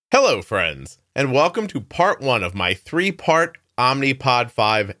Hello, friends, and welcome to part one of my three-part Omnipod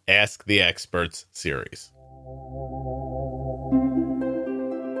 5 Ask the Experts series.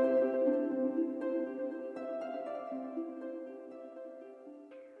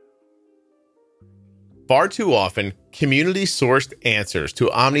 Far too often, community-sourced answers to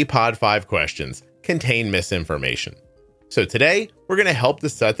Omnipod 5 questions contain misinformation. So today, we're going to help to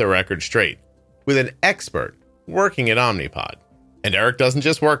set the record straight with an expert working at Omnipod. And Eric doesn't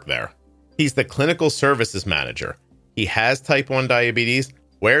just work there. He's the clinical services manager. He has type 1 diabetes,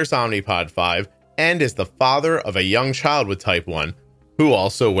 wears Omnipod 5, and is the father of a young child with type 1 who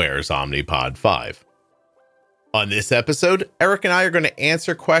also wears Omnipod 5. On this episode, Eric and I are going to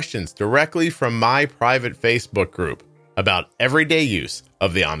answer questions directly from my private Facebook group about everyday use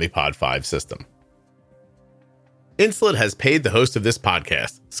of the Omnipod 5 system. Insulet has paid the host of this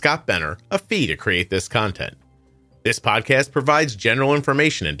podcast, Scott Benner, a fee to create this content. This podcast provides general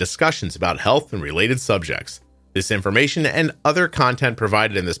information and discussions about health and related subjects. This information and other content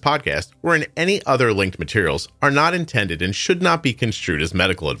provided in this podcast or in any other linked materials are not intended and should not be construed as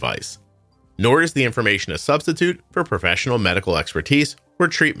medical advice. Nor is the information a substitute for professional medical expertise or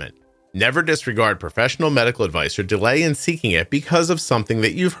treatment. Never disregard professional medical advice or delay in seeking it because of something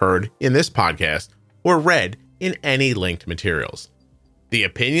that you've heard in this podcast or read in any linked materials. The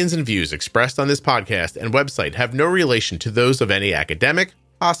opinions and views expressed on this podcast and website have no relation to those of any academic,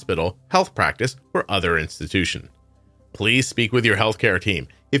 hospital, health practice, or other institution. Please speak with your healthcare team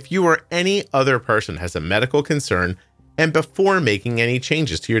if you or any other person has a medical concern and before making any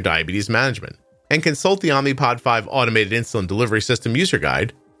changes to your diabetes management. And consult the Omnipod 5 Automated Insulin Delivery System User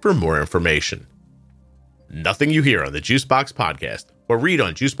Guide for more information. Nothing you hear on the Juicebox Podcast or read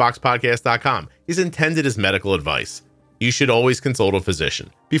on juiceboxpodcast.com is intended as medical advice. You should always consult a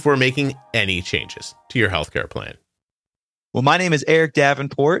physician before making any changes to your healthcare plan. Well, my name is Eric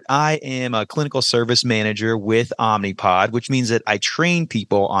Davenport. I am a clinical service manager with Omnipod, which means that I train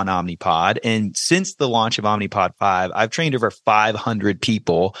people on Omnipod. And since the launch of Omnipod 5, I've trained over 500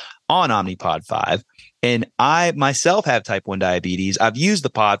 people on Omnipod 5. And I myself have type 1 diabetes. I've used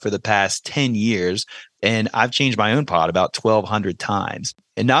the pod for the past 10 years, and I've changed my own pod about 1,200 times.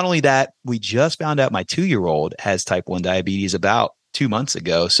 And not only that, we just found out my 2-year-old has type 1 diabetes about 2 months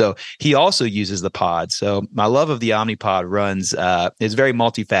ago. So he also uses the pod. So my love of the Omnipod runs is very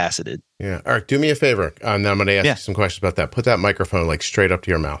multifaceted. Yeah. Eric, do me a favor. And I'm going to ask you some questions about that. Put that microphone like straight up to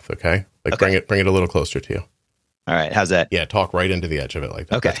your mouth. Okay. Bring it a little closer to you. All right. How's that? Yeah. Talk right into the edge of it like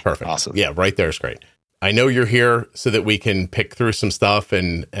that. Okay. That's perfect. Awesome. Yeah. Right there is great. I know you're here so that we can pick through some stuff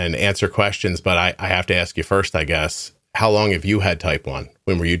and answer questions, but I have to ask you first, I guess, how long have you had type 1?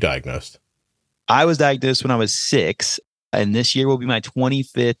 When were you diagnosed? I was diagnosed when I was 6, and this year will be my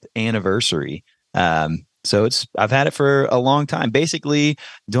 25th anniversary. So I've had it for a long time. Basically,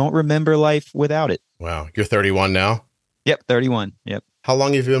 don't remember life without it. Wow. You're 31 now? Yep, 31. Yep. How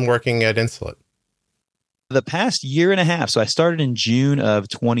long have you been working at Insulet? The past year and a half. So I started in June of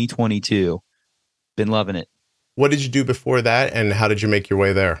 2022. Been loving it. What did you do before that, and how did you make your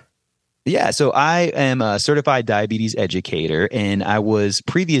way there? Yeah, so I am a certified diabetes educator, and I was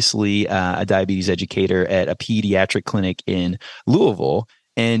previously a diabetes educator at a pediatric clinic in Louisville.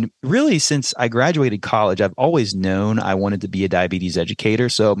 And really, since I graduated college, I've always known I wanted to be a diabetes educator.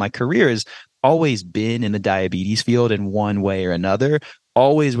 So my career has always been in the diabetes field in one way or another,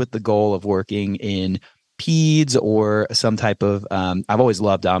 always with the goal of working in peds or some type of, I've always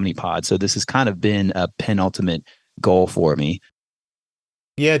loved Omnipod. So this has kind of been a penultimate goal for me.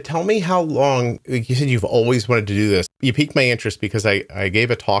 Yeah. Tell me how long, like you said, you've always wanted to do this. You piqued my interest because I gave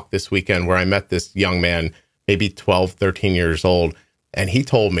a talk this weekend where I met this young man, maybe 12, 13 years old. And he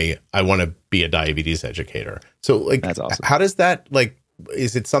told me, I want to be a diabetes educator. So like, that's awesome. How does that, like,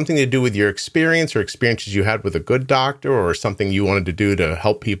 is it something to do with your experience or experiences you had with a good doctor or something you wanted to do to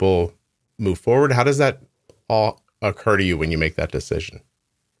help people move forward? How does that all occur to you when you make that decision?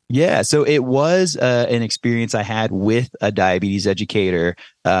 Yeah, so it was an experience I had with a diabetes educator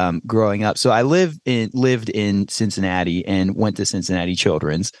growing up. So I lived in Cincinnati and went to Cincinnati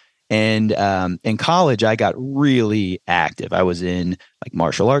Children's. And in college, I got really active. I was in like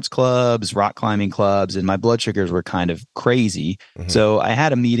martial arts clubs, rock climbing clubs, and my blood sugars were kind of crazy. Mm-hmm. So I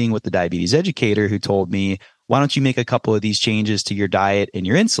had a meeting with the diabetes educator who told me, why don't you make a couple of these changes to your diet and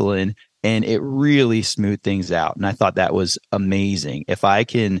your insulin? And it really smoothed things out. And I thought that was amazing. If I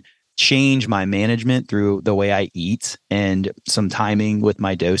can change my management through the way I eat and some timing with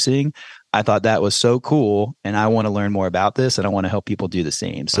my dosing, I thought that was so cool. And I want to learn more about this and I want to help people do the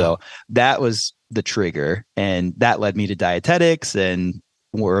same. So that was the trigger. And that led me to dietetics and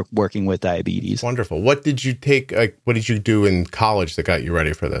working with diabetes. Wonderful. What did you take? What did you do in college that got you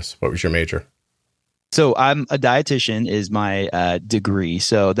ready for this? What was your major? So I'm a dietitian is my degree.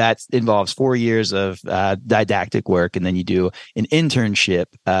 So that involves 4 years of didactic work. And then you do an internship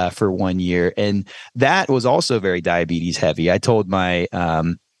for 1 year. And that was also very diabetes heavy. I told my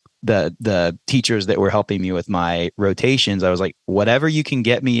the teachers that were helping me with my rotations, I was like, whatever you can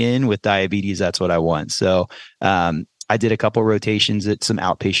get me in with diabetes, that's what I want. So I did a couple rotations at some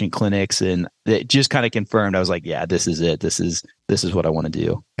outpatient clinics, and it just kind of confirmed. I was like, yeah, this is it. This is what I want to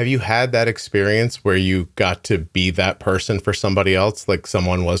do. Have you had that experience where you got to be that person for somebody else, like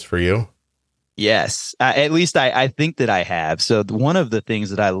someone was for you? Yes, at least I think that I have. So one of the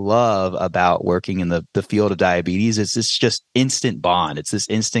things that I love about working in the field of diabetes is this just instant bond. It's this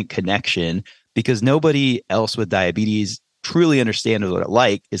instant connection because nobody else with diabetes truly understands what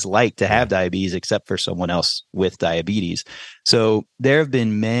it is like to have diabetes except for someone else with diabetes. So there have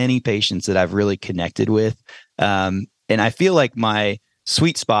been many patients that I've really connected with. And I feel like my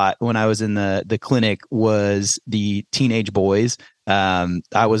sweet spot when I was in the clinic was the teenage boys.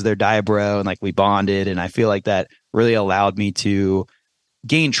 I was their diabro and like we bonded. And I feel like that really allowed me to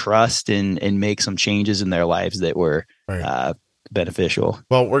gain trust and make some changes in their lives that were beneficial.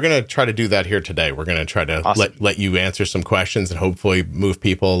 Well, we're going to try to do that here today. We're going to try to let you answer some questions and hopefully move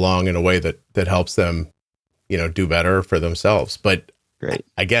people along in a way that helps them, do better for themselves. But great.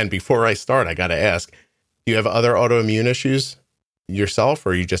 Again, before I start, I got to ask, do you have other autoimmune issues yourself,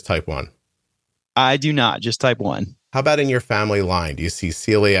 or are you just type 1? I do not, just type 1. How about in your family line? Do you see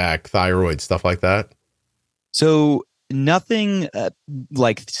celiac, thyroid, stuff like that? So nothing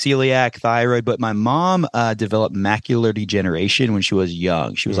like celiac, thyroid, but my mom developed macular degeneration when she was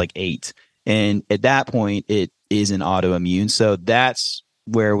young. She was like 8. And at that point, it is an autoimmune. So that's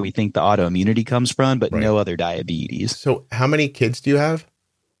where we think the autoimmunity comes from, but no other diabetes. So how many kids do you have?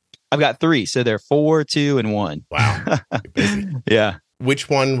 I've got 3. So they're 4, 2, and 1. Wow. You're busy. Yeah. Which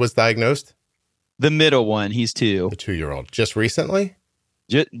one was diagnosed? The middle one. He's 2. The 2-year-old. Just recently?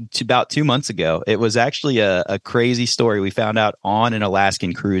 Just about 2 months ago. It was actually a crazy story. We found out on an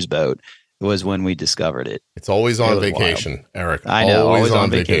Alaskan cruise boat was when we discovered it. It's always on vacation, wild. Eric. I know. Always on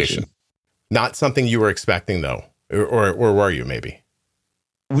vacation. Not something you were expecting, though. Or were you, maybe?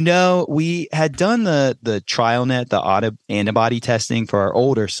 No, we had done the TrialNet, the autoantibody testing for our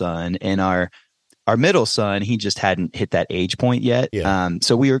older son, and our middle son, he just hadn't hit that age point yet. Yeah.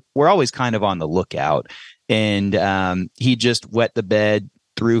 So we're always kind of on the lookout. And he just wet the bed,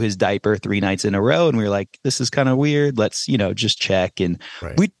 threw his diaper 3 nights in a row, and we were like, this is kind of weird. Let's, just check. And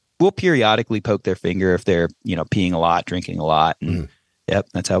we'll periodically poke their finger if they're, peeing a lot, drinking a lot. And yep,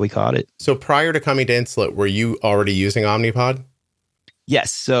 that's how we caught it. So prior to coming to Insulet, were you already using Omnipod?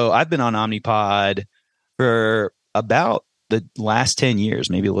 Yes. So I've been on Omnipod for about the last 10 years,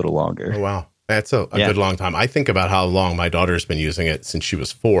 maybe a little longer. Oh, wow. That's a good long time. I think about how long my daughter's been using it since she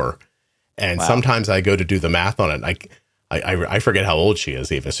was 4. And sometimes I go to do the math on it. I forget how old she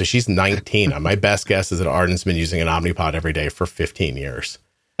is even. So she's 19. My best guess is that Arden's been using an Omnipod every day for 15 years.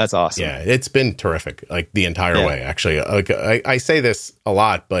 That's awesome. Yeah, it's been terrific, like the entire way, actually. Like I say this a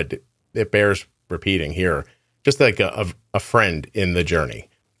lot, but it bears repeating here. Just like a friend in the journey,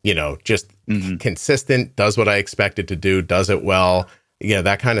 just consistent, does what I expect it to do, does it well. Yeah,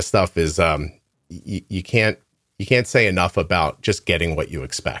 that kind of stuff is you can't say enough about just getting what you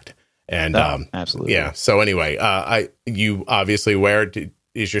expect. And absolutely. Yeah. So anyway, you obviously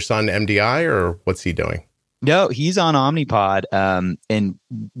is your son MDI or what's he doing? No, he's on Omnipod. And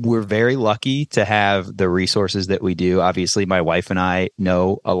we're very lucky to have the resources that we do. Obviously, my wife and I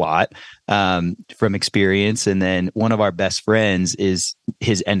know a lot from experience. And then one of our best friends is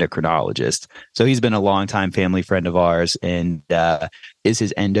his endocrinologist. So he's been a longtime family friend of ours and is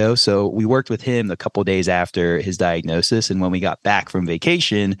his endo. So we worked with him a couple of days after his diagnosis. And when we got back from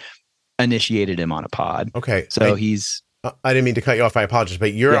vacation, initiated him on a pod. Okay. So he's... I didn't mean to cut you off. I apologize.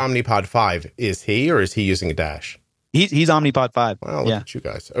 But your Omnipod 5, is he or is he using a Dash? He's Omnipod 5. Well, look at you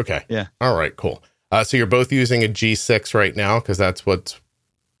guys. Okay. Yeah. All right, cool. So you're both using a G6 right now because that's what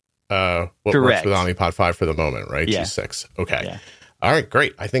works with Omnipod 5 for the moment, right? Yeah. G6. Okay. Yeah. All right,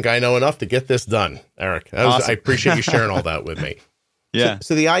 great. I think I know enough to get this done, Eric. Awesome. I appreciate you sharing all that with me. Yeah.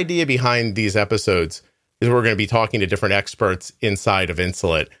 So the idea behind these episodes is we're going to be talking to different experts inside of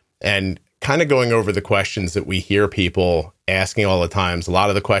Insulet and kind of going over the questions that we hear people asking all the times. A lot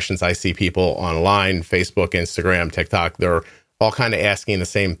of the questions I see people online, Facebook, Instagram, TikTok, they're all kind of asking the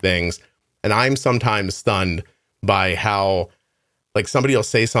same things. And I'm sometimes stunned by how like somebody will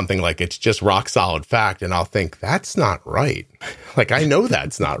say something like it's just rock solid fact, and I'll think that's not right. Like, I know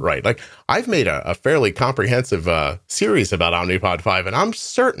that's not right. Like, I've made a fairly comprehensive series about Omnipod 5, and I'm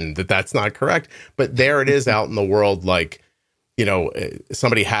certain that that's not correct. But there it is out in the world. Like, you know,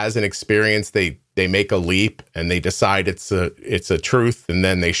 somebody has an experience, they make a leap, and they decide it's a truth, and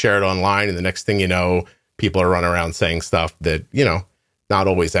then they share it online, and the next thing you know, people are running around saying stuff that, you know, not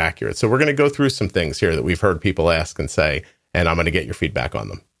always accurate. So we're going to go through some things here that we've heard people ask and say, and I'm going to get your feedback on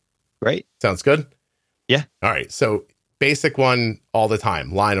them. Great. Sounds good? Yeah. All right. So basic one all the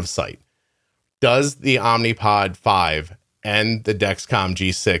time, line of sight. Does the Omnipod 5 and the Dexcom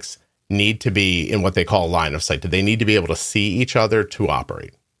G6 need to be in what they call line of sight? Do they need to be able to see each other to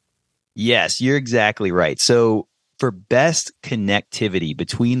operate? Yes, you're exactly right. So for best connectivity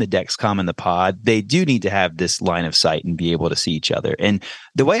between the Dexcom and the pod, they do need to have this line of sight and be able to see each other. And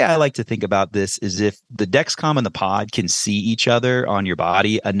the way I like to think about this is if the Dexcom and the pod can see each other on your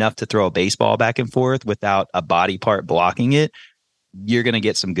body enough to throw a baseball back and forth without a body part blocking it, you're going to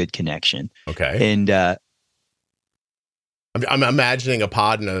get some good connection. Okay. And I'm imagining a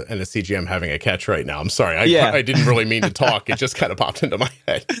pod and a CGM having a catch right now. I'm sorry. I didn't really mean to talk. It just kind of popped into my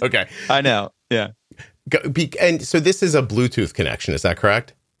head. Okay. I know. Yeah. And so this is a Bluetooth connection. Is that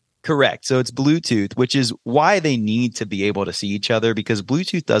correct? Correct. So it's Bluetooth, which is why they need to be able to see each other, because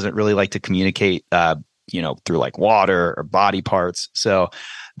Bluetooth doesn't really like to communicate, through like water or body parts. So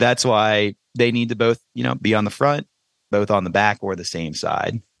that's why they need to both, be on the front, both on the back or the same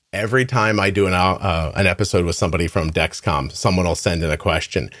side. Every time I do an episode with somebody from Dexcom, someone will send in a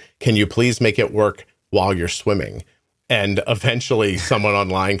question. Can you please make it work while you're swimming? And eventually someone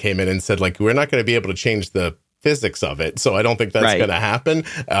online came in and said, like, we're not going to be able to change the physics of it. So I don't think that's going to happen.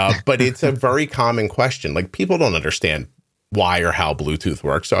 But it's a very common question. Like, people don't understand why or how Bluetooth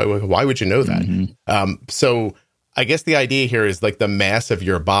works. So why would you know that? Mm-hmm. So I guess the idea here is like the mass of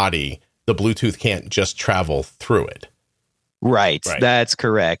your body, the Bluetooth can't just travel through it. Right. That's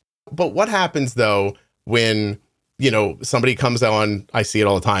correct. But what happens though when, somebody comes on, I see it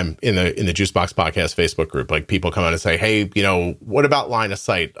all the time in the Juicebox Podcast Facebook group, like people come on and say, hey, what about line of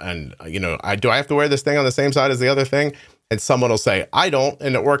sight? And, do I have to wear this thing on the same side as the other thing? And someone will say, I don't,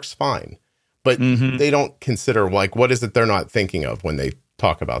 and it works fine. But they don't consider, like, what is it they're not thinking of when they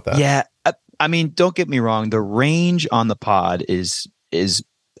talk about that? Yeah. I mean, don't get me wrong. The range on the pod is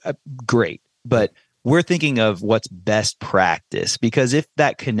great, but we're thinking of what's best practice, because if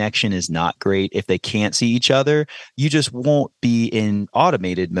that connection is not great, if they can't see each other, you just won't be in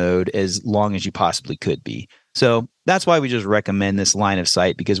automated mode as long as you possibly could be. So that's why we just recommend this line of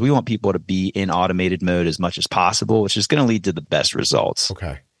sight, because we want people to be in automated mode as much as possible, which is going to lead to the best results.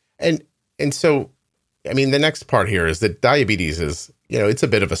 Okay. And so, I mean, the next part here is that diabetes is, it's a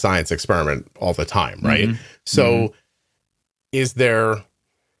bit of a science experiment all the time, right? Mm-hmm. So is it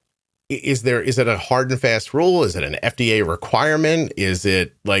a hard and fast rule? Is it an FDA requirement? Is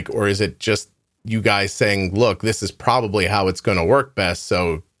it or is it just you guys saying, look, this is probably how it's going to work best,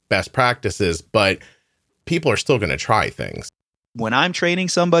 so best practices, but people are still going to try things? When I'm training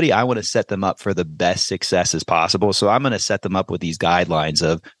somebody, I want to set them up for the best success as possible. So I'm going to set them up with these guidelines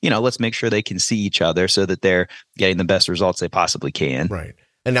of, let's make sure they can see each other so that they're getting the best results they possibly can. Right.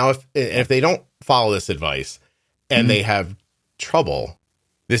 And now if they don't follow this advice and they have trouble,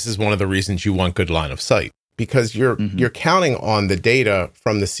 this is one of the reasons you want good line of sight, because you're counting on the data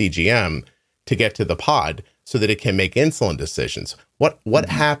from the CGM to get to the pod so that it can make insulin decisions. What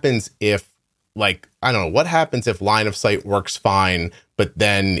happens if, what happens if line of sight works fine, but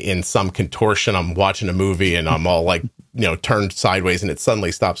then in some contortion, I'm watching a movie and I'm all turned sideways and it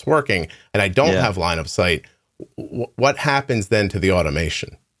suddenly stops working and I don't have line of sight. What happens then to the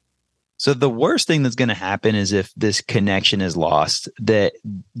automation? So the worst thing that's going to happen is if this connection is lost, that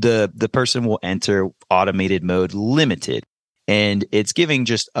the person will enter automated mode limited. And it's giving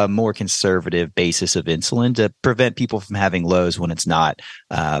just a more conservative basis of insulin to prevent people from having lows when it's not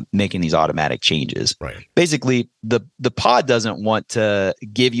making these automatic changes. Right. Basically, the pod doesn't want to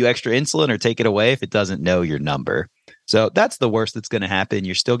give you extra insulin or take it away if it doesn't know your number. So that's the worst that's going to happen.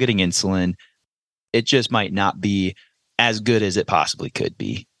 You're still getting insulin. It just might not be as good as it possibly could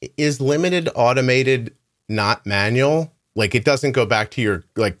be. Is limited automated not manual? Like, it doesn't go back to your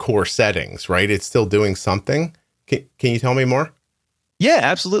core settings, right? It's still doing something. Can you tell me more? Yeah,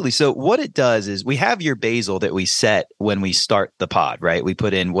 absolutely. So what it does is we have your basal that we set when we start the pod, right? We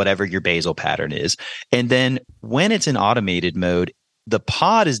put in whatever your basal pattern is. And then when it's in automated mode, the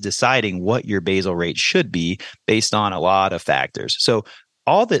pod is deciding what your basal rate should be based on a lot of factors. So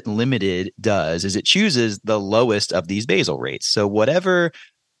all that limited does is it chooses the lowest of these basal rates. So whatever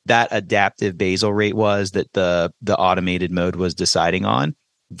that adaptive basal rate was that the automated mode was deciding on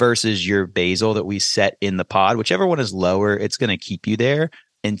versus your basal that we set in the pod. Whichever one is lower, it's going to keep you there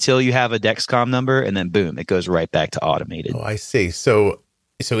until you have a Dexcom number, and then boom, it goes right back to automated. Oh, I see. So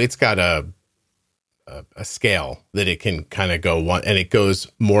it's got a scale that it can kind of go one, and it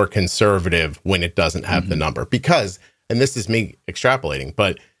goes more conservative when it doesn't have the number, because, and this is me extrapolating,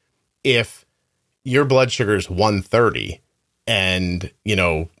 but if your blood sugar is 130 and,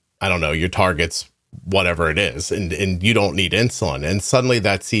 I don't know, your target's whatever it is, and you don't need insulin, and suddenly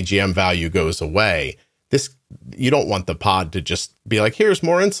that CGM value goes away, you don't want the pod to just be like, here's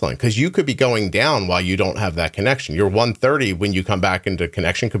more insulin, because you could be going down while you don't have that connection. Your 130 when you come back into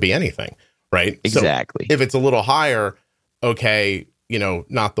connection could be anything, right? Exactly. So if it's a little higher, okay,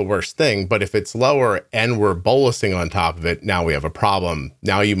 not the worst thing. But if it's lower and we're bolusing on top of it, now we have a problem.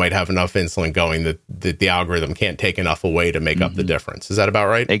 Now you might have enough insulin going that the algorithm can't take enough away to make up the difference. Is that about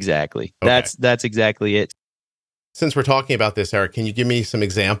right? Exactly. Okay. That's exactly it. Since we're talking about this, Eric, can you give me some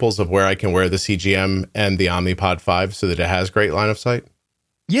examples of where I can wear the CGM and the Omnipod 5 so that it has great line of sight?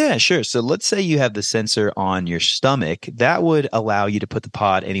 Yeah, sure. So let's say you have the sensor on your stomach. That would allow you to put the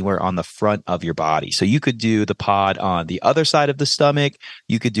pod anywhere on the front of your body. So you could do the pod on the other side of the stomach.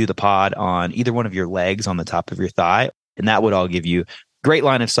 You could do the pod on either one of your legs on the top of your thigh. And that would all give you great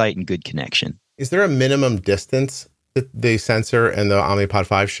line of sight and good connection. Is there a minimum distance that the sensor and the Omnipod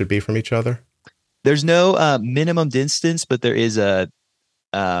 5 should be from each other? There's no minimum distance, but there is a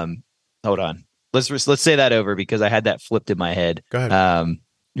hold on. Let's say that over because I had that flipped in my head. Go ahead.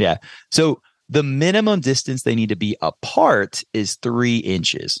 Yeah. So the minimum distance they need to be apart is 3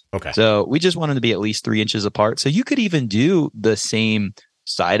 inches. Okay. So we just want them to be at least 3 inches apart. So you could even do the same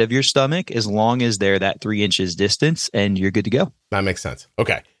side of your stomach as long as they're that 3 inches distance, and you're good to go. That makes sense.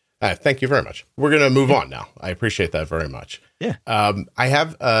 Okay. Thank you very much. We're going to move on now. I appreciate that very much. Yeah. I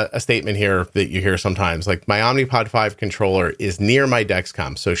have a statement here that you hear sometimes, like, my Omnipod 5 controller is near my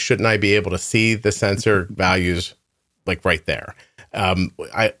Dexcom, so shouldn't I be able to see the sensor values like right there?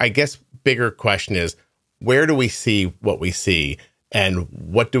 I guess bigger question is, where do we see what we see, and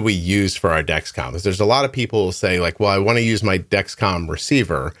what do we use for our Dexcom? Because there's a lot of people who say, like, well, I want to use my Dexcom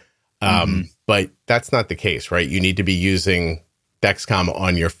receiver, but that's not the case, right? You need to be using Dexcom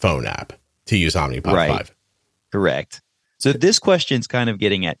on your phone app to use Omnipod 5. Correct. So this question's kind of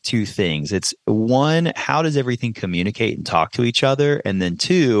getting at 2 things. It's 1, how does everything communicate and talk to each other? And then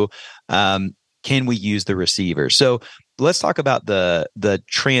 2, can we use the receiver? So let's talk about the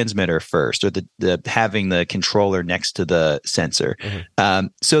transmitter first, or the having the controller next to the sensor.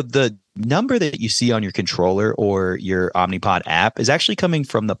 So the number that you see on your controller or your Omnipod app is actually coming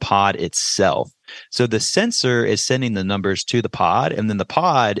from the pod itself. So the sensor is sending the numbers to the pod, and then the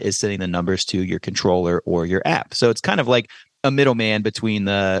pod is sending the numbers to your controller or your app. So it's kind of like a middleman between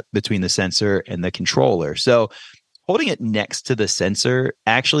the sensor and the controller. So holding it next to the sensor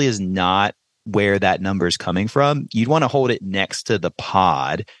actually is not where that number is coming from. You'd want to hold it next to the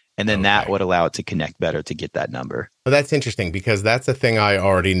pod, and then that would allow it to connect better to get that number. Well, that's interesting, because that's a thing I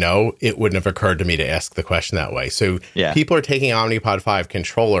already know. It wouldn't have occurred to me to ask the question that way. So people are taking Omnipod 5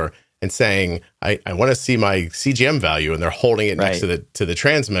 controller and saying, I want to see my CGM value, and they're holding it next to the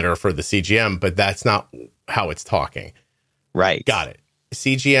transmitter for the CGM, but that's not how it's talking. Right. Got it.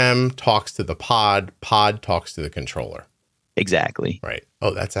 CGM talks to the pod talks to the controller. Exactly. Right.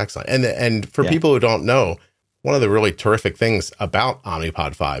 Oh, that's excellent. And for people who don't know, one of the really terrific things about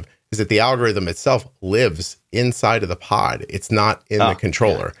Omnipod 5 is that the algorithm itself lives inside of the pod. It's not in the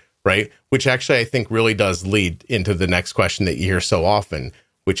controller, right? Which actually I think really does lead into the next question that you hear so often,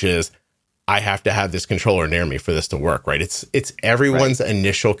 which is, I have to have this controller near me for this to work, right? It's everyone's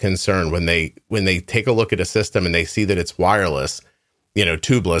initial concern when they take a look at a system and they see that it's wireless,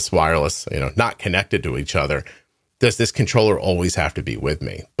 tubeless wireless, not connected to each other. Does this controller always have to be with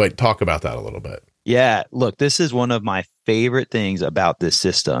me? But talk about that a little bit. Yeah, look, this is one of my favorite things about this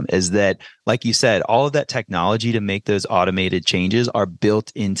system is that, like you said, all of that technology to make those automated changes are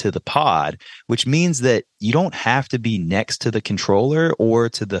built into the pod, which means that you don't have to be next to the controller or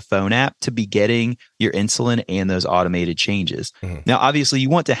to the phone app to be getting your insulin and those automated changes. Now, obviously,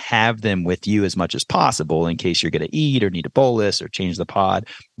 you want to have them with you as much as possible in case you're going to eat or need a bolus or change the pod.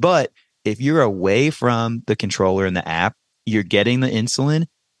 But if you're away from the controller and the app, you're getting the insulin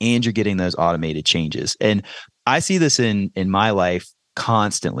and you're getting those automated changes. And I see this in my life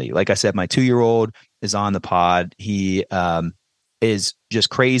constantly. Like I said, my 2-year-old is on the pod. He is just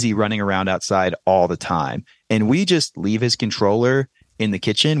crazy running around outside all the time. And we just leave his controller in the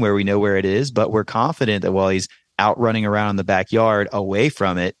kitchen where we know where it is, but we're confident that while he's out running around in the backyard away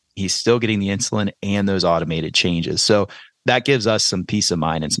from it, he's still getting the insulin and those automated changes. So that gives us some peace of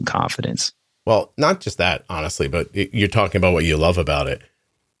mind and some confidence. Well, not just that, honestly, but you're talking about what you love about it.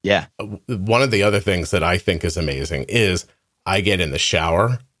 Yeah. One of the other things that I think is amazing is I get in the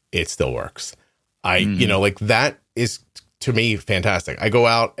shower, it still works. Like that is to me fantastic. I go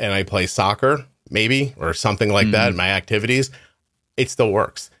out and I play soccer, maybe, or something like that, my activities, it still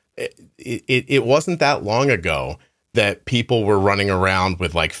works. It wasn't that long ago that people were running around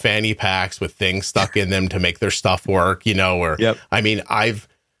with like fanny packs with things stuck in them to make their stuff work, I mean,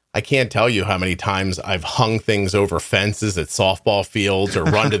 I can't tell you how many times I've hung things over fences at softball fields or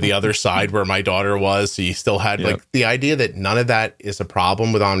run to the other side where my daughter was. So you still had like the idea that none of that is a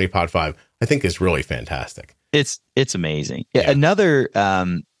problem with Omnipod 5, I think is really fantastic. It's amazing. Yeah. Another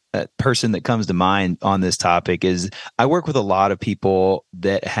person that comes to mind on this topic is I work with a lot of people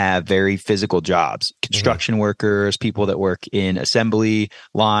that have very physical jobs, construction workers, people that work in assembly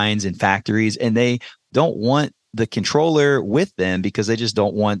lines and factories, and they don't want the controller with them because they just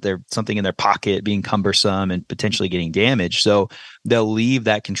don't want something in their pocket being cumbersome and potentially getting damaged. So they'll leave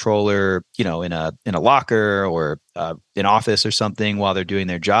that controller, in a locker or an office or something while they're doing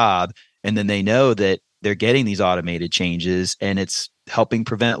their job. And then they know that they're getting these automated changes and it's helping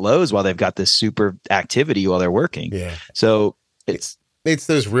prevent lows while they've got this super activity while they're working. Yeah. So it's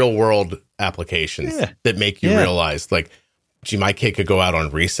those real world applications that make you realize like, gee, my kid could go out on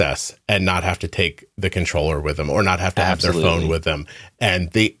recess and not have to take the controller with them or not have to have their phone with them.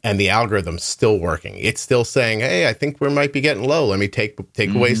 And the algorithm's still working. It's still saying, hey, I think we might be getting low. Let me take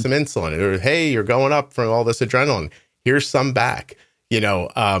away some insulin. Or, hey, you're going up from all this adrenaline. Here's some back.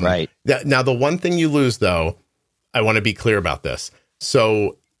 Right. Now, the one thing you lose, though, I want to be clear about this.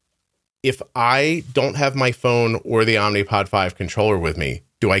 So if I don't have my phone or the Omnipod 5 controller with me,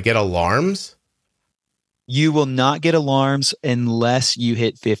 do I get alarms? You will not get alarms unless you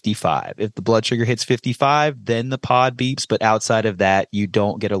hit 55. If the blood sugar hits 55, then the pod beeps. But outside of that, you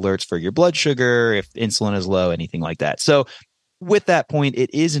don't get alerts for your blood sugar, if insulin is low, anything like that. So with that point, it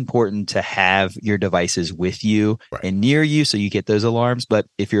is important to have your devices with you and near you so you get those alarms. But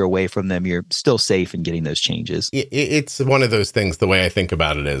if you're away from them, you're still safe in getting those changes. It's one of those things, the way I think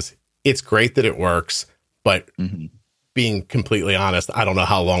about it is, it's great that it works, but being completely honest, I don't know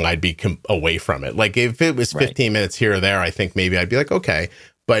how long I'd be away from it. Like if it was 15 minutes here or there, I think maybe I'd be like, okay,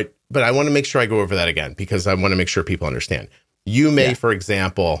 but I want to make sure I go over that again because I want to make sure people understand. You may, for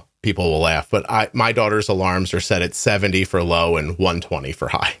example, people will laugh, but my daughter's alarms are set at 70 for low and 120 for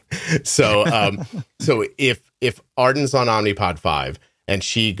high. So, so if Arden's on Omnipod 5 and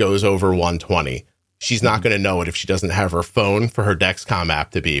she goes over 120, she's not going to know it if she doesn't have her phone for her Dexcom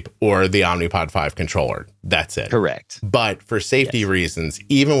app to beep or the Omnipod 5 controller. That's it. Correct. But for safety reasons,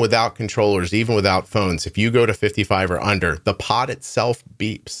 even without controllers, even without phones, if you go to 55 or under, the pod itself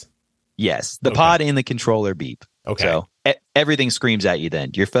beeps. Yes. The pod and the controller beep. Okay. So everything screams at you then.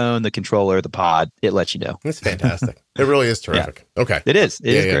 Your phone, the controller, the pod, it lets you know. It's fantastic. It really is terrific. Okay. It is.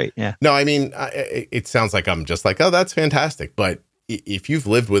 It is great. Yeah. No, I mean, it sounds like I'm just like, oh, that's fantastic. But if you've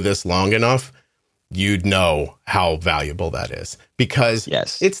lived with this long enough, you'd know how valuable that is because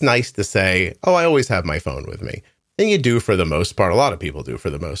it's nice to say, oh, I always have my phone with me. And you do for the most part. A lot of people do for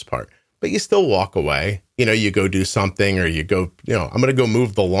the most part, but you still walk away. You go do something or you go, I'm going to go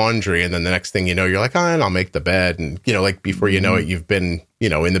move the laundry. And then the next thing you know, you're like, and I'll make the bed. And, like before you know it, you've been,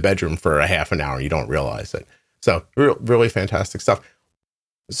 in the bedroom for a half an hour. You don't realize it. So really fantastic stuff.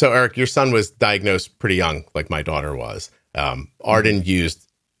 So Eric, your son was diagnosed pretty young, like my daughter was. Arden used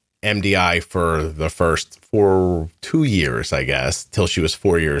MDI for the first 2 years, I guess, till she was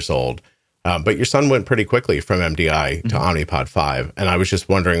 4 years old. But your son went pretty quickly from MDI to Omnipod 5. And I was just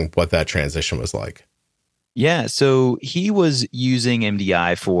wondering what that transition was like. Yeah. So he was using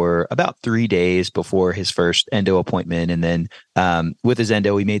MDI for about 3 days before his first endo appointment. And then with his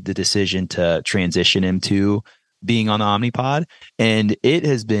endo, we made the decision to transition him to being on the Omnipod. And it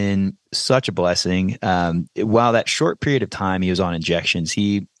has been such a blessing. While that short period of time he was on injections,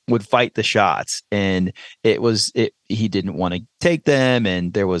 he would fight the shots and he didn't want to take them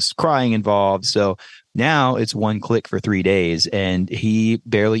and there was crying involved. So now it's one click for 3 days and he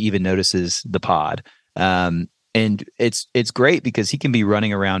barely even notices the pod. And it's great because he can be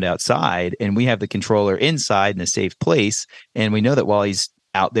running around outside and we have the controller inside in a safe place. And we know that while he's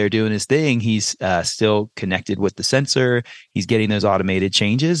out there doing his thing, he's still connected with the sensor. He's getting those automated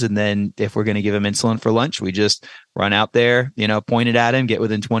changes. And then if we're going to give him insulin for lunch, we just run out there, point it at him, get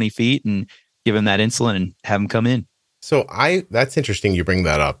within 20 feet and give him that insulin and have him come in. So that's interesting you bring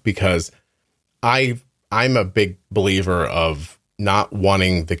that up because I'm a big believer of not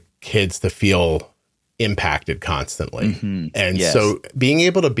wanting the kids to feel impacted constantly. And so being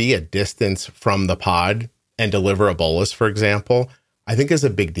able to be a distance from the pod and deliver a bolus, for example, I think is a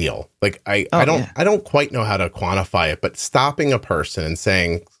big deal. Like I don't quite know how to quantify it, but stopping a person and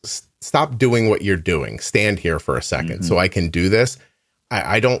saying, stop doing what you're doing, stand here for a second so I can do this.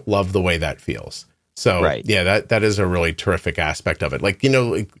 I don't love the way that feels. So that is a really terrific aspect of it. Like,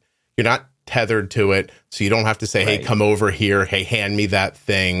 you're not tethered to it, so you don't have to say, hey, come over here. Hey, hand me that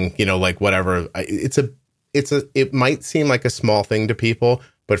thing, like whatever. It might seem like a small thing to people,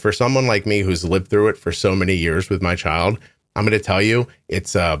 but for someone like me who's lived through it for so many years with my child, I'm going to tell you,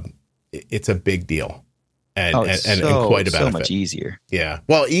 it's a big deal and quite a benefit. So much easier. Yeah.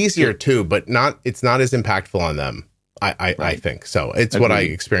 Well, easier too, but it's not as impactful on them. I think so. It's what I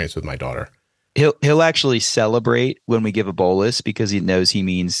experienced with my daughter. He'll actually celebrate when we give a bolus because he knows it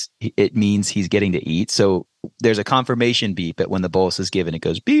means he's getting to eat. So there's a confirmation beep at when the bolus is given. It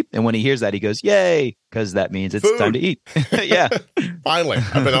goes beep, and when he hears that, he goes yay, because that means it's time to eat. Yeah. Finally,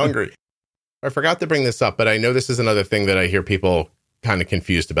 I've been hungry. I forgot to bring this up, but I know this is another thing that I hear people kind of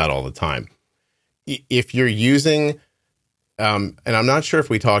confused about all the time. If you're using, and I'm not sure if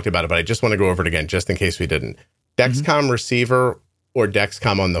we talked about it, but I just want to go over it again just in case we didn't. Dexcom receiver or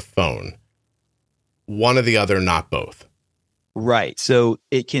Dexcom on the phone. One or the other, not both. Right. So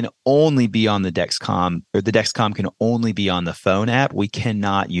it can only be on the Dexcom, or the Dexcom can only be on the phone app. We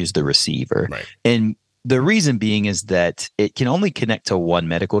cannot use the receiver. Right. And the reason being is that it can only connect to one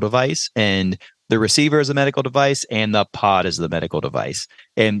medical device, and the receiver is a medical device and the pod is the medical device.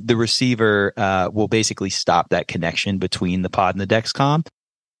 And the receiver will basically stop that connection between the pod and the Dexcom.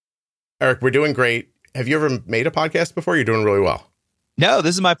 Eric, we're doing great. Have you ever made a podcast before? You're doing really well. No,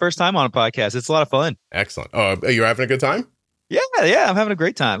 this is my first time on a podcast. It's a lot of fun. Excellent. Oh, you're having a good time? Yeah, I'm having a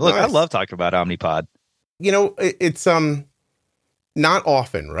great time. Look, nice. I love talking about Omnipod. It's not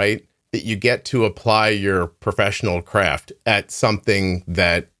often, right, that you get to apply your professional craft at something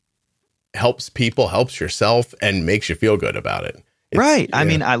that helps people, helps yourself, and makes you feel good about it. Right. Yeah. I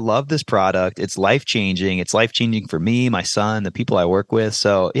mean, I love this product. It's life-changing. It's life-changing for me, my son, the people I work with.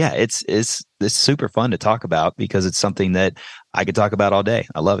 So yeah, it's super fun to talk about because it's something that I could talk about all day.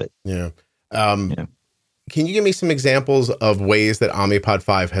 I love it. Yeah. Can you give me some examples of ways that Omnipod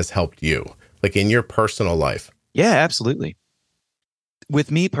 5 has helped you, like in your personal life? Yeah, absolutely.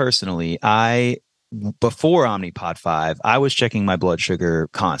 With me personally, before Omnipod 5, I was checking my blood sugar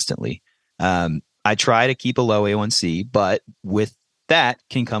constantly. I try to keep a low A1C, but with that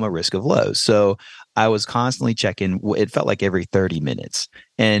can come a risk of lows. So I was constantly checking. It felt like every 30 minutes.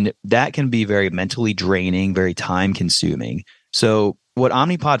 And that can be very mentally draining, very time consuming. So what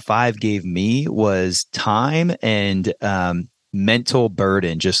Omnipod 5 gave me was time and mental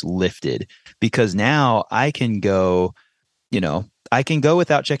burden just lifted, because now I can go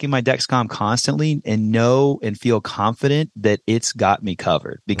without checking my Dexcom constantly and know and feel confident that it's got me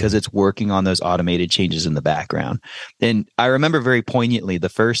covered because it's working on those automated changes in the background. And I remember very poignantly the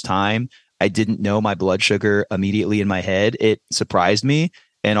first time I didn't know my blood sugar immediately in my head. It surprised me.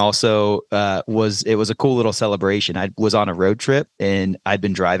 And also it was a cool little celebration. I was on a road trip and I'd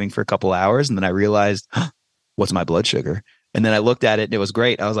been driving for a couple hours, and then I realized, what's my blood sugar? And then I looked at it and it was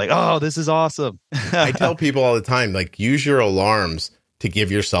great. I was like, oh, this is awesome. I tell people all the time, like, use your alarms to give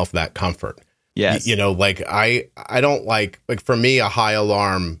yourself that comfort. Yes. Like I don't like for me, a high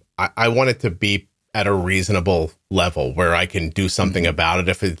alarm, I want it to be at a reasonable level where I can do something about it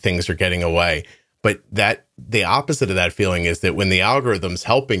if things are getting away. But the opposite of that feeling is that when the algorithm's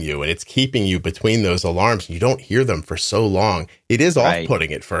helping you and it's keeping you between those alarms, you don't hear them for so long. It is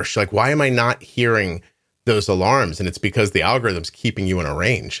off-putting at first. Like, why am I not hearing those alarms? And it's because the algorithm's keeping you in a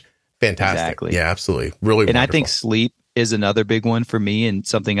range. Fantastic. Exactly. Yeah, absolutely. Really wonderful. And I think sleep is another big one for me, and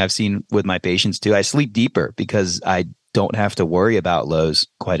something I've seen with my patients too. I sleep deeper because I don't have to worry about lows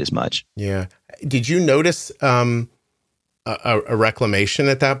quite as much. Yeah. Did you notice a reclamation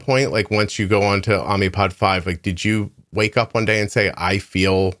at that point? Like, once you go on to Omnipod 5, like, did you wake up one day and say, I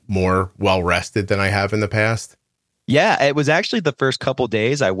feel more well rested than I have in the past? Yeah, it was actually the first couple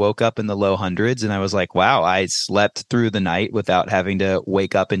days I woke up in the low hundreds and I was like, wow, I slept through the night without having to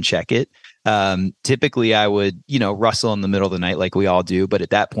wake up and check it. Typically I would, rustle in the middle of the night like we all do. But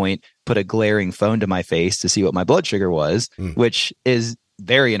at that point, put a glaring phone to my face to see what my blood sugar was, which is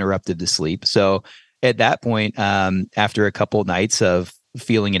very interruptive to sleep. So at that point, after a couple nights of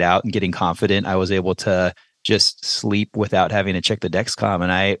feeling it out and getting confident, I was able to just sleep without having to check the Dexcom.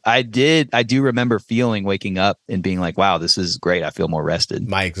 And I do remember waking up and being like, wow, this is great. I feel more rested.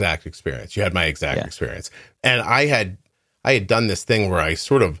 My exact experience. You had my exact experience. And I had done this thing where I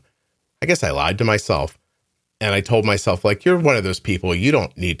guess I lied to myself. And I told myself, like, you're one of those people, you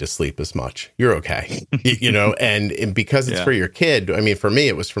don't need to sleep as much. You're okay. And because it's for your kid, I mean, for me,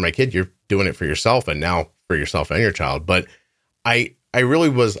 it was for my kid. You're doing it for yourself, and now for yourself and your child. But I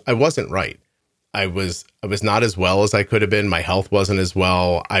wasn't right. I was not as well as I could have been. My health wasn't as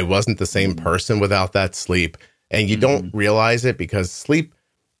well. I wasn't the same person without that sleep. And you don't realize it because sleep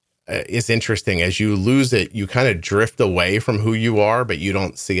is interesting. As you lose it, you kind of drift away from who you are, but you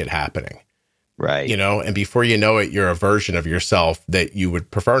don't see it happening. Right. And before you know it, you're a version of yourself that you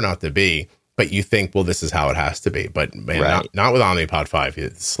would prefer not to be, but you think, well, this is how it has to be. But man, not with Omnipod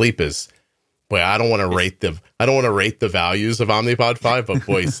 5. Sleep is, boy, I don't want to rate the values of Omnipod 5, but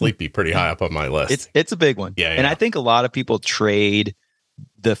boy, sleep be pretty high up on my list. It's a big one. Yeah. And I think a lot of people trade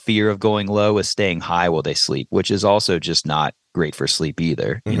the fear of going low with staying high while they sleep, which is also just not great for sleep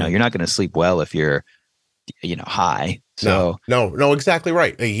either. You're not going to sleep well if you're, high. So no, exactly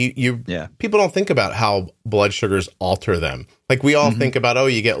right. People don't think about how blood sugars alter them. Like we all think about,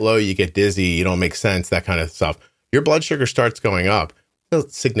 you get low, you get dizzy, you don't make sense, that kind of stuff. Your blood sugar starts going up.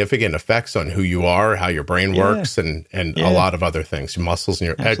 Significant effects on who you are, how your brain works, and a lot of other things, your muscles and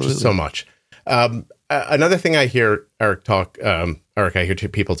your just so much. Another thing I hear I hear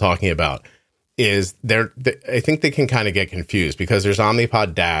people talking about is I think they can kind of get confused because there's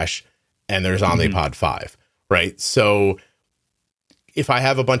Omnipod Dash and there's Omnipod 5, right? So if I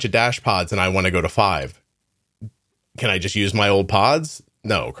have a bunch of Dash pods and I want to go to 5, can I just use my old pods?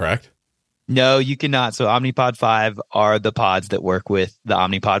 No, correct? No, you cannot. So Omnipod 5 are the pods that work with the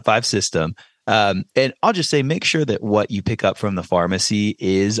Omnipod 5 system. And I'll just say, make sure that what you pick up from the pharmacy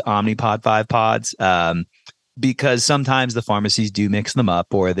is Omnipod 5 pods. Because sometimes the pharmacies do mix them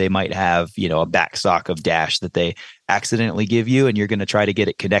up, or they might have, a back stock of Dash that they accidentally give you, and you're going to try to get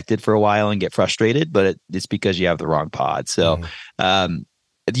it connected for a while and get frustrated, but it's because you have the wrong pod. So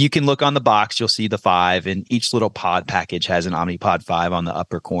you can look on the box, you'll see the 5, and each little pod package has an Omnipod 5 on the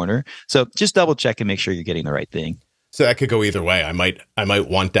upper corner. So just double check and make sure you're getting the right thing. So that could go either way. I might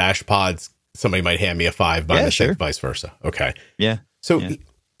want Dash pods. Somebody might hand me a 5 by mistake, vice versa. Okay. Yeah. So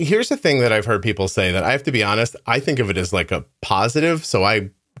here's the thing that I've heard people say that I have to be honest, I think of it as like a positive. So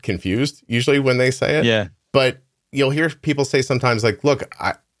I'm confused usually when they say it. Yeah. But you'll hear people say sometimes like, look,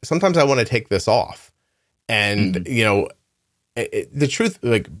 sometimes I want to take this off. And, the truth,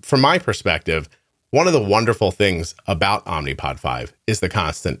 like from my perspective, one of the wonderful things about Omnipod 5 is the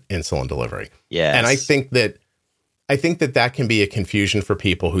constant insulin delivery. Yeah. And I think that can be a confusion for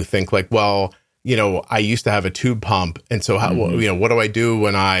people who think like, well, I used to have a tube pump. And so how, what do I do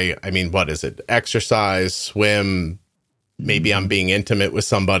when what is it? Exercise, swim, maybe I'm being intimate with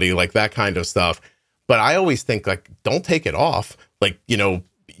somebody, like that kind of stuff. But I always think like, don't take it off. Like, you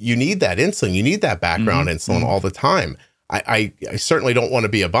need that insulin. You need that background insulin all the time. I certainly don't want to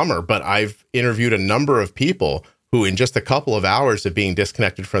be a bummer, but I've interviewed a number of people who in just a couple of hours of being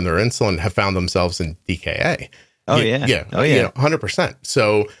disconnected from their insulin have found themselves in DKA. Oh, yeah. Yeah. 100%.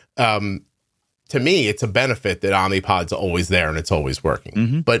 So, to me, it's a benefit that Omnipod's always there and it's always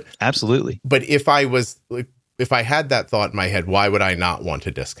working. But absolutely. But if I had that thought in my head, why would I not want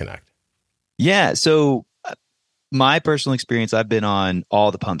to disconnect? Yeah. So my personal experience, I've been on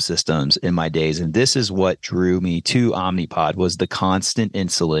all the pump systems in my days, and this is what drew me to Omnipod was the constant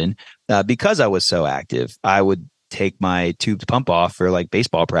insulin. Because I was so active, I would take my tubed pump off for like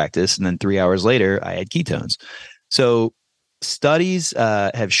baseball practice, and then 3 hours later, I had ketones. So studies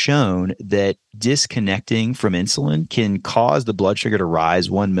have shown that disconnecting from insulin can cause the blood sugar to rise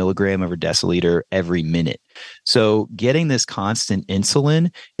 1 milligram over deciliter every minute. So getting this constant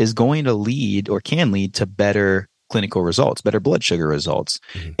insulin is going to lead or can lead to better clinical results, better blood sugar results.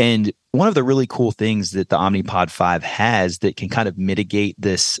 And one of the really cool things that the Omnipod 5 has that can kind of mitigate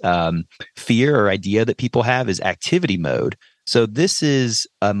this fear or idea that people have is activity mode. So this is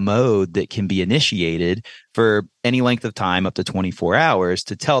a mode that can be initiated for any length of time up to 24 hours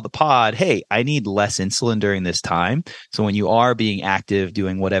to tell the pod, hey, I need less insulin during this time. So when you are being active,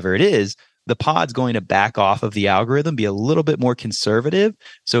 doing whatever it is, the pod's going to back off of the algorithm, be a little bit more conservative.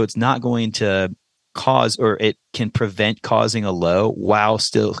 So it's not going to cause, or it can prevent causing a low while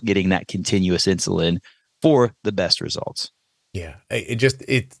still getting that continuous insulin for the best results. Yeah.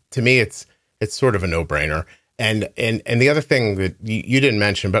 To me, it's sort of a no-brainer. And the other thing that you didn't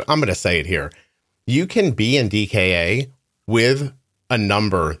mention, but I'm going to say it here, you can be in DKA with a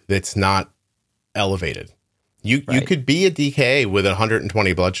number that's not elevated. You could be a DKA with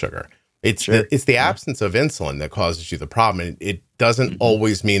 120 blood sugar. It's the absence of insulin that causes you the problem. And it doesn't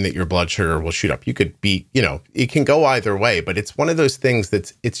always mean that your blood sugar will shoot up. You could be, it can go either way, but it's one of those things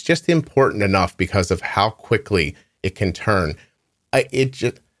it's just important enough because of how quickly it can turn.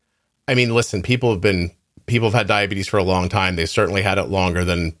 Listen, people have been people have had diabetes for a long time. They certainly had it longer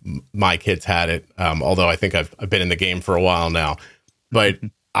than my kids had it. Although I think I've been in the game for a while now, but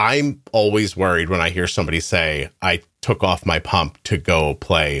I'm always worried when I hear somebody say, I took off my pump to go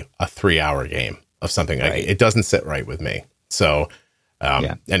play a 3-hour game of something. Right. It doesn't sit right with me. So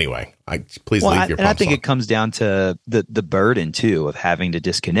anyway, please leave your pumps and I think on. it comes down to the burden too of having to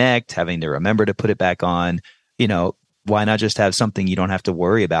disconnect, having to remember to put it back on. Why not just have something you don't have to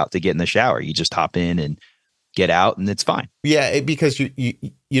worry about to get in the shower? You just hop in and get out and it's fine. Yeah, because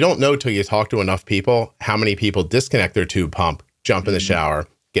you don't know till you talk to enough people how many people disconnect their tube pump, jump in the shower,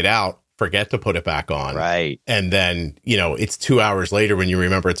 get out, forget to put it back on. Right. And then, it's 2 hours later when you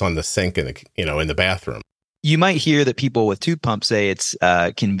remember it's on the sink in the bathroom. You might hear that people with tube pumps say it's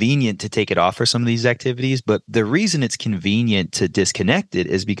convenient to take it off for some of these activities, but the reason it's convenient to disconnect it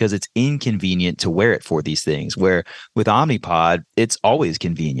is because it's inconvenient to wear it for these things. Where with Omnipod, it's always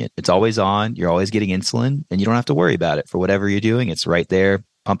convenient. It's always on. You're always getting insulin, and you don't have to worry about it for whatever you're doing. It's right there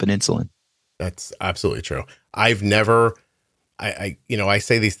pumping insulin. That's absolutely true. I've never, I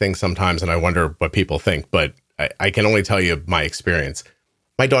say these things sometimes, and I wonder what people think, but I can only tell you my experience.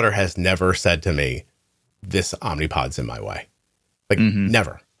 My daughter has never said to me, this Omnipod's in my way. Like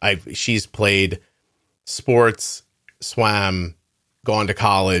never. She's played sports, swam, gone to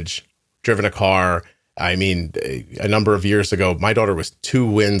college, driven a car. I mean, a number of years ago, my daughter was 2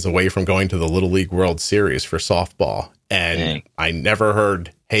 wins away from going to the Little League World Series for softball. And I never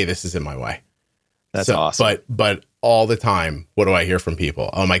heard, hey, this is in my way. That's awesome. But all the time, what do I hear from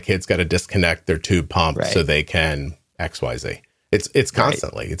people? Oh, my kid's got to disconnect their tube pump so they can XYZ. It's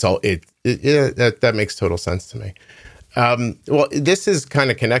constantly. Right. It's all that makes total sense to me. Well, this is kind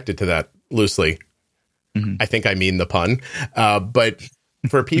of connected to that loosely. I think I mean the pun. But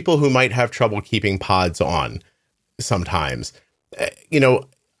for people who might have trouble keeping pods on sometimes,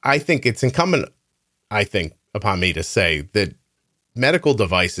 I think it's incumbent, upon me to say that medical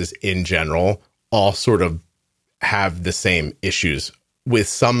devices in general all sort of have the same issues with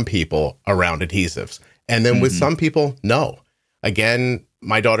some people around adhesives. And then with some people, no. Again,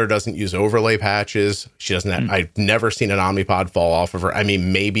 my daughter doesn't use overlay patches. She doesn't. I've never seen an Omnipod fall off of her. I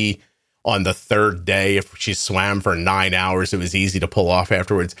mean, maybe on the 3rd day, if she swam for 9 hours, it was easy to pull off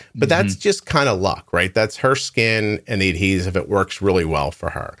afterwards. But that's just kind of luck, right? That's her skin and the adhesive. It works really well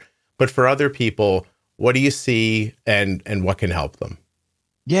for her. But for other people, what do you see and what can help them?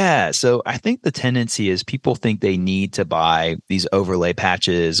 Yeah. So I think the tendency is people think they need to buy these overlay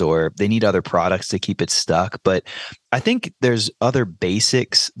patches or they need other products to keep it stuck. But I think there's other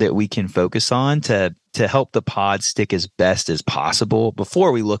basics that we can focus on to help the pod stick as best as possible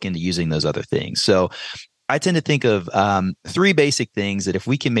before we look into using those other things. So I tend to think of 3 basic things that if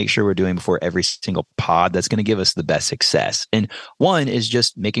we can make sure we're doing before every single pod, that's going to give us the best success. And one is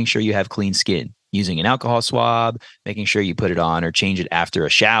just making sure you have clean skin. Using an alcohol swab, making sure you put it on or change it after a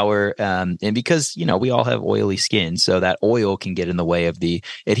shower. And because, we all have oily skin, so that oil can get in the way of the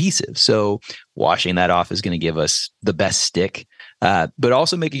adhesive. So washing that off is going to give us the best stick, but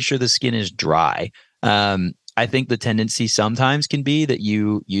also making sure the skin is dry. I think the tendency sometimes can be that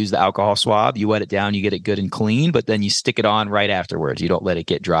you use the alcohol swab, you wet it down, you get it good and clean, but then you stick it on right afterwards. You don't let it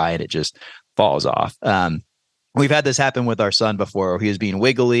get dry and it just falls off. We've had this happen with our son before where he was being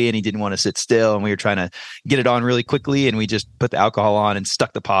wiggly and he didn't want to sit still and we were trying to get it on really quickly and we just put the alcohol on and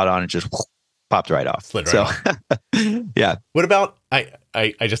stuck the pod on and just popped right off. Slid right off. Yeah. What about, I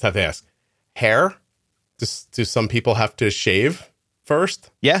just have to ask, hair? Do some people have to shave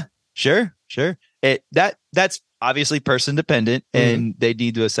first? Yeah, sure. That's obviously person dependent and they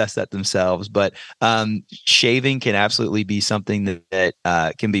need to assess that themselves. But shaving can absolutely be something that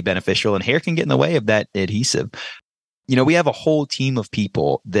can be beneficial and hair can get in the way of that adhesive. We have a whole team of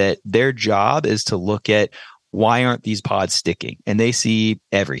people that their job is to look at why aren't these pods sticking? And they see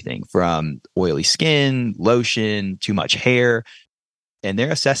everything from oily skin, lotion, too much hair, and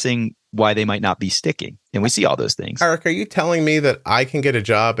they're assessing why they might not be sticking. And we see all those things. Eric, are you telling me that I can get a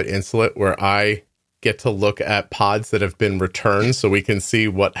job at Insulet where I get to look at pods that have been returned so we can see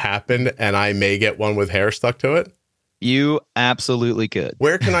what happened and I may get one with hair stuck to it? You absolutely could.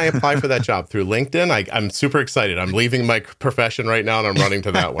 Where can I apply for that job? Through LinkedIn? I'm super excited. I'm leaving my profession right now and I'm running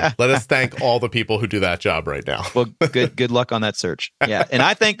to that one. Let us thank all the people who do that job right now. Well, good luck on that search. Yeah. And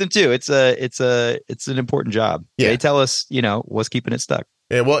I thank them too. It's an important job. Yeah. They tell us, what's keeping it stuck.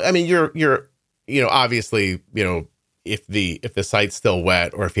 Yeah. Well, I mean, you're obviously, if the site's still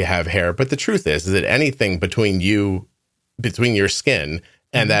wet or if you have hair, but the truth is that anything between your skin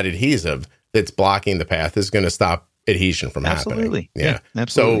and that adhesive that's blocking the path is going to stop adhesion from happening. Yeah.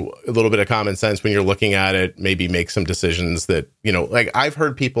 Absolutely. So a little bit of common sense when you're looking at it, maybe make some decisions that, like I've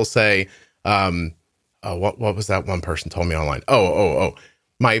heard people say, what was that one person told me online? Oh.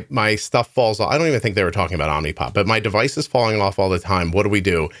 My stuff falls off. I don't even think they were talking about Omnipod, but my device is falling off all the time. What do we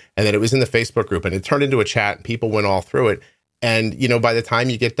do? And then it was in the Facebook group and it turned into a chat and people went all through it. And, by the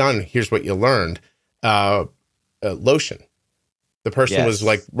time you get done, here's what you learned. Lotion. The person was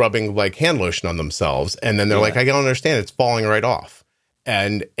like rubbing like hand lotion on themselves. And then they're like, I don't understand. It's falling right off.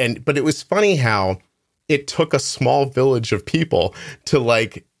 But it was funny how it took a small village of people to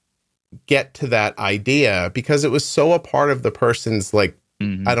like get to that idea because it was so a part of the person's like,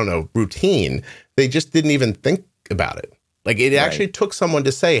 I don't know, routine. They just didn't even think about it. Like it actually took someone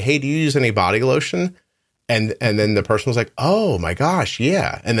to say, hey, do you use any body lotion? And then the person was like, oh my gosh,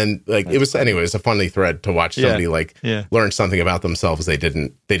 yeah. And then like it was a funny thread to watch somebody learn something about themselves they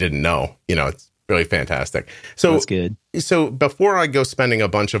didn't know. It's really fantastic. So that's good. So before I go spending a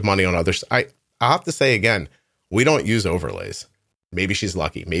bunch of money on others, I have to say again, we don't use overlays. Maybe she's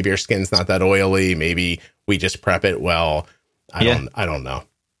lucky. Maybe her skin's not that oily. Maybe we just prep it well. I don't know.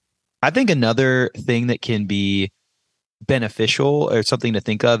 I think another thing that can be beneficial or something to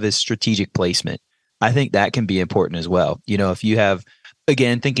think of is strategic placement. I think that can be important as well. If you have,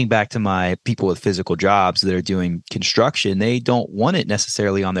 again, thinking back to my people with physical jobs that are doing construction, they don't want it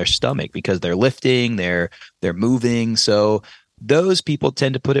necessarily on their stomach because they're lifting, they're moving. So those people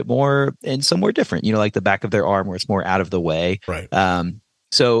tend to put it more in somewhere different, like the back of their arm where it's more out of the way. Right.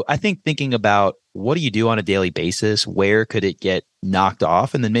 So I think thinking about what do you do on a daily basis? Where could it get knocked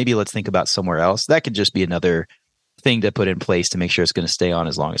off? And then maybe let's think about somewhere else. That could just be another thing to put in place to make sure it's going to stay on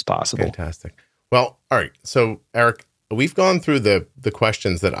as long as possible. Fantastic. Well, all right. So Eric, we've gone through the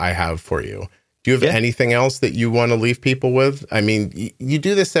questions that I have for you. Do you have anything else that you want to leave people with? I mean, you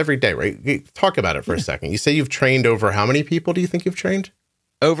do this every day, right? Talk about it for a second. You say you've trained over how many people do you think you've trained?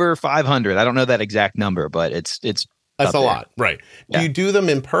 Over 500. I don't know that exact number, but it's that's a lot, right? Do you do them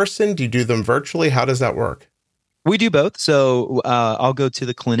in person? Do you do them virtually? How does that work? We do both. So I'll go to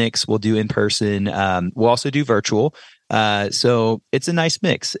the clinics. We'll do in person. We'll also do virtual. So it's a nice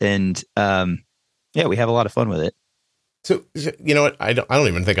mix, and we have a lot of fun with it. So you know what? I don't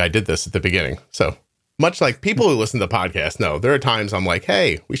even think I did this at the beginning. So much like people who listen to the podcast know, there are times I'm like,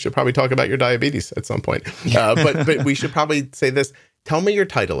 hey, we should probably talk about your diabetes at some point. But we should probably say this. Tell me your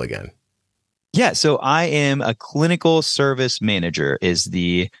title again. Yeah, so I am a clinical service manager is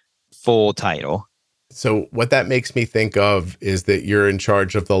the full title. So what that makes me think of is that you're in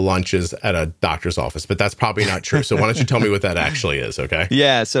charge of the lunches at a doctor's office, but that's probably not true. So why don't you tell me what that actually is, okay?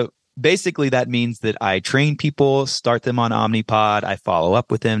 Yeah, so basically that means that I train people, start them on Omnipod. I follow up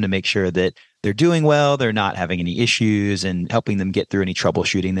with them to make sure that they're doing well, they're not having any issues, and helping them get through any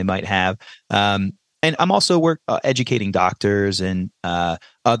troubleshooting they might have. And I'm also educating doctors and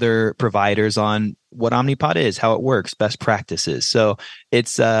other providers on what Omnipod is, how it works, best practices. So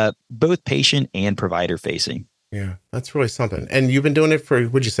it's both patient and provider facing. Yeah, that's really something. And you've been doing it for,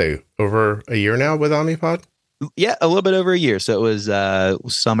 would you say, over a year now with Omnipod? Yeah, a little bit over a year. So it was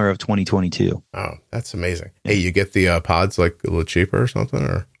summer of 2022. Oh, that's amazing. Yeah. Hey, you get the pods like a little cheaper or something,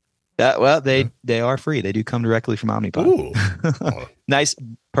 or? They are free. They do come directly from Omnipod. Ooh. Nice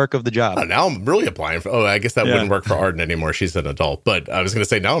perk of the job. Oh, now I'm really applying for. I guess that wouldn't work for Arden anymore. She's an adult. But I was going to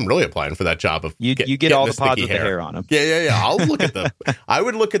say, now I'm really applying for that job of you get all the pods with the hair on them. Yeah. I'll look at them. I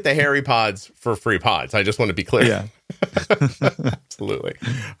would look at the hairy pods for free pods. I just want to be clear. Yeah. Absolutely.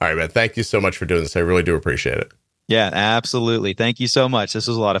 All right, man. Thank you so much for doing this. I really do appreciate it. Yeah, absolutely. Thank you so much. This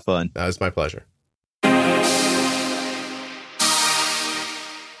was a lot of fun. That was my pleasure.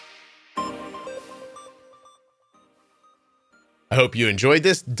 I hope you enjoyed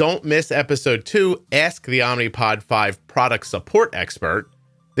this. Don't miss episode 2, Ask the Omnipod 5 Product Support Expert.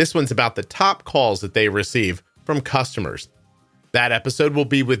 This one's about the top calls that they receive from customers. That episode will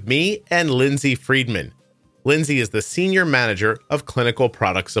be with me and Lindsay Friedman. Lindsay is the Senior Manager of Clinical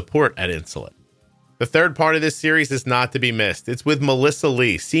Product Support at Insulet. The third part of this series is not to be missed. It's with Melissa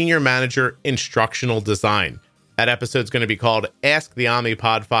Lee, Senior Manager, Instructional Design. That episode's going to be called Ask the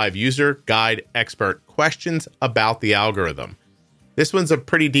Omnipod 5 User Guide Expert Questions About the Algorithm. This one's a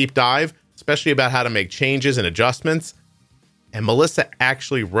pretty deep dive, especially about how to make changes and adjustments. And Melissa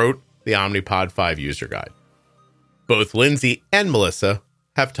actually wrote the Omnipod 5 user guide. Both Lindsay and Melissa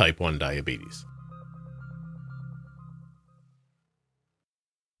have type 1 diabetes.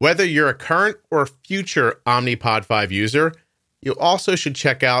 Whether you're a current or future Omnipod 5 user, you also should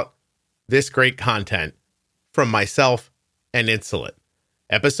check out this great content from myself and Insulet.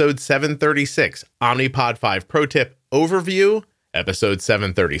 Episode 736, Omnipod 5 Pro Tip Overview. Episode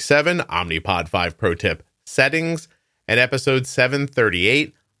 737, Omnipod 5 Pro Tip Settings, and episode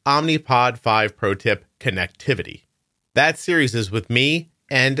 738, Omnipod 5 Pro Tip Connectivity. That series is with me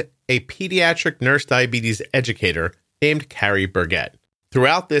and a pediatric nurse diabetes educator named Carrie Burgett.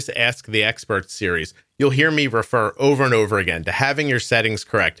 Throughout this Ask the Experts series, you'll hear me refer over and over again to having your settings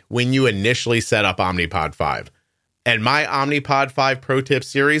correct when you initially set up Omnipod 5. And my Omnipod 5 Pro Tip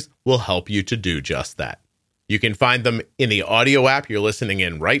series will help you to do just that. You can find them in the audio app you're listening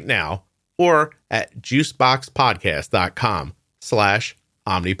in right now or at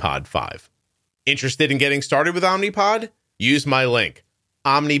juiceboxpodcast.com/Omnipod5. Interested in getting started with Omnipod? Use my link,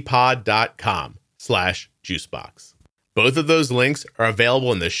 omnipod.com/juicebox. Both of those links are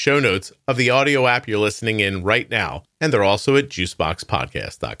available in the show notes of the audio app you're listening in right now, and they're also at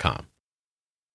juiceboxpodcast.com.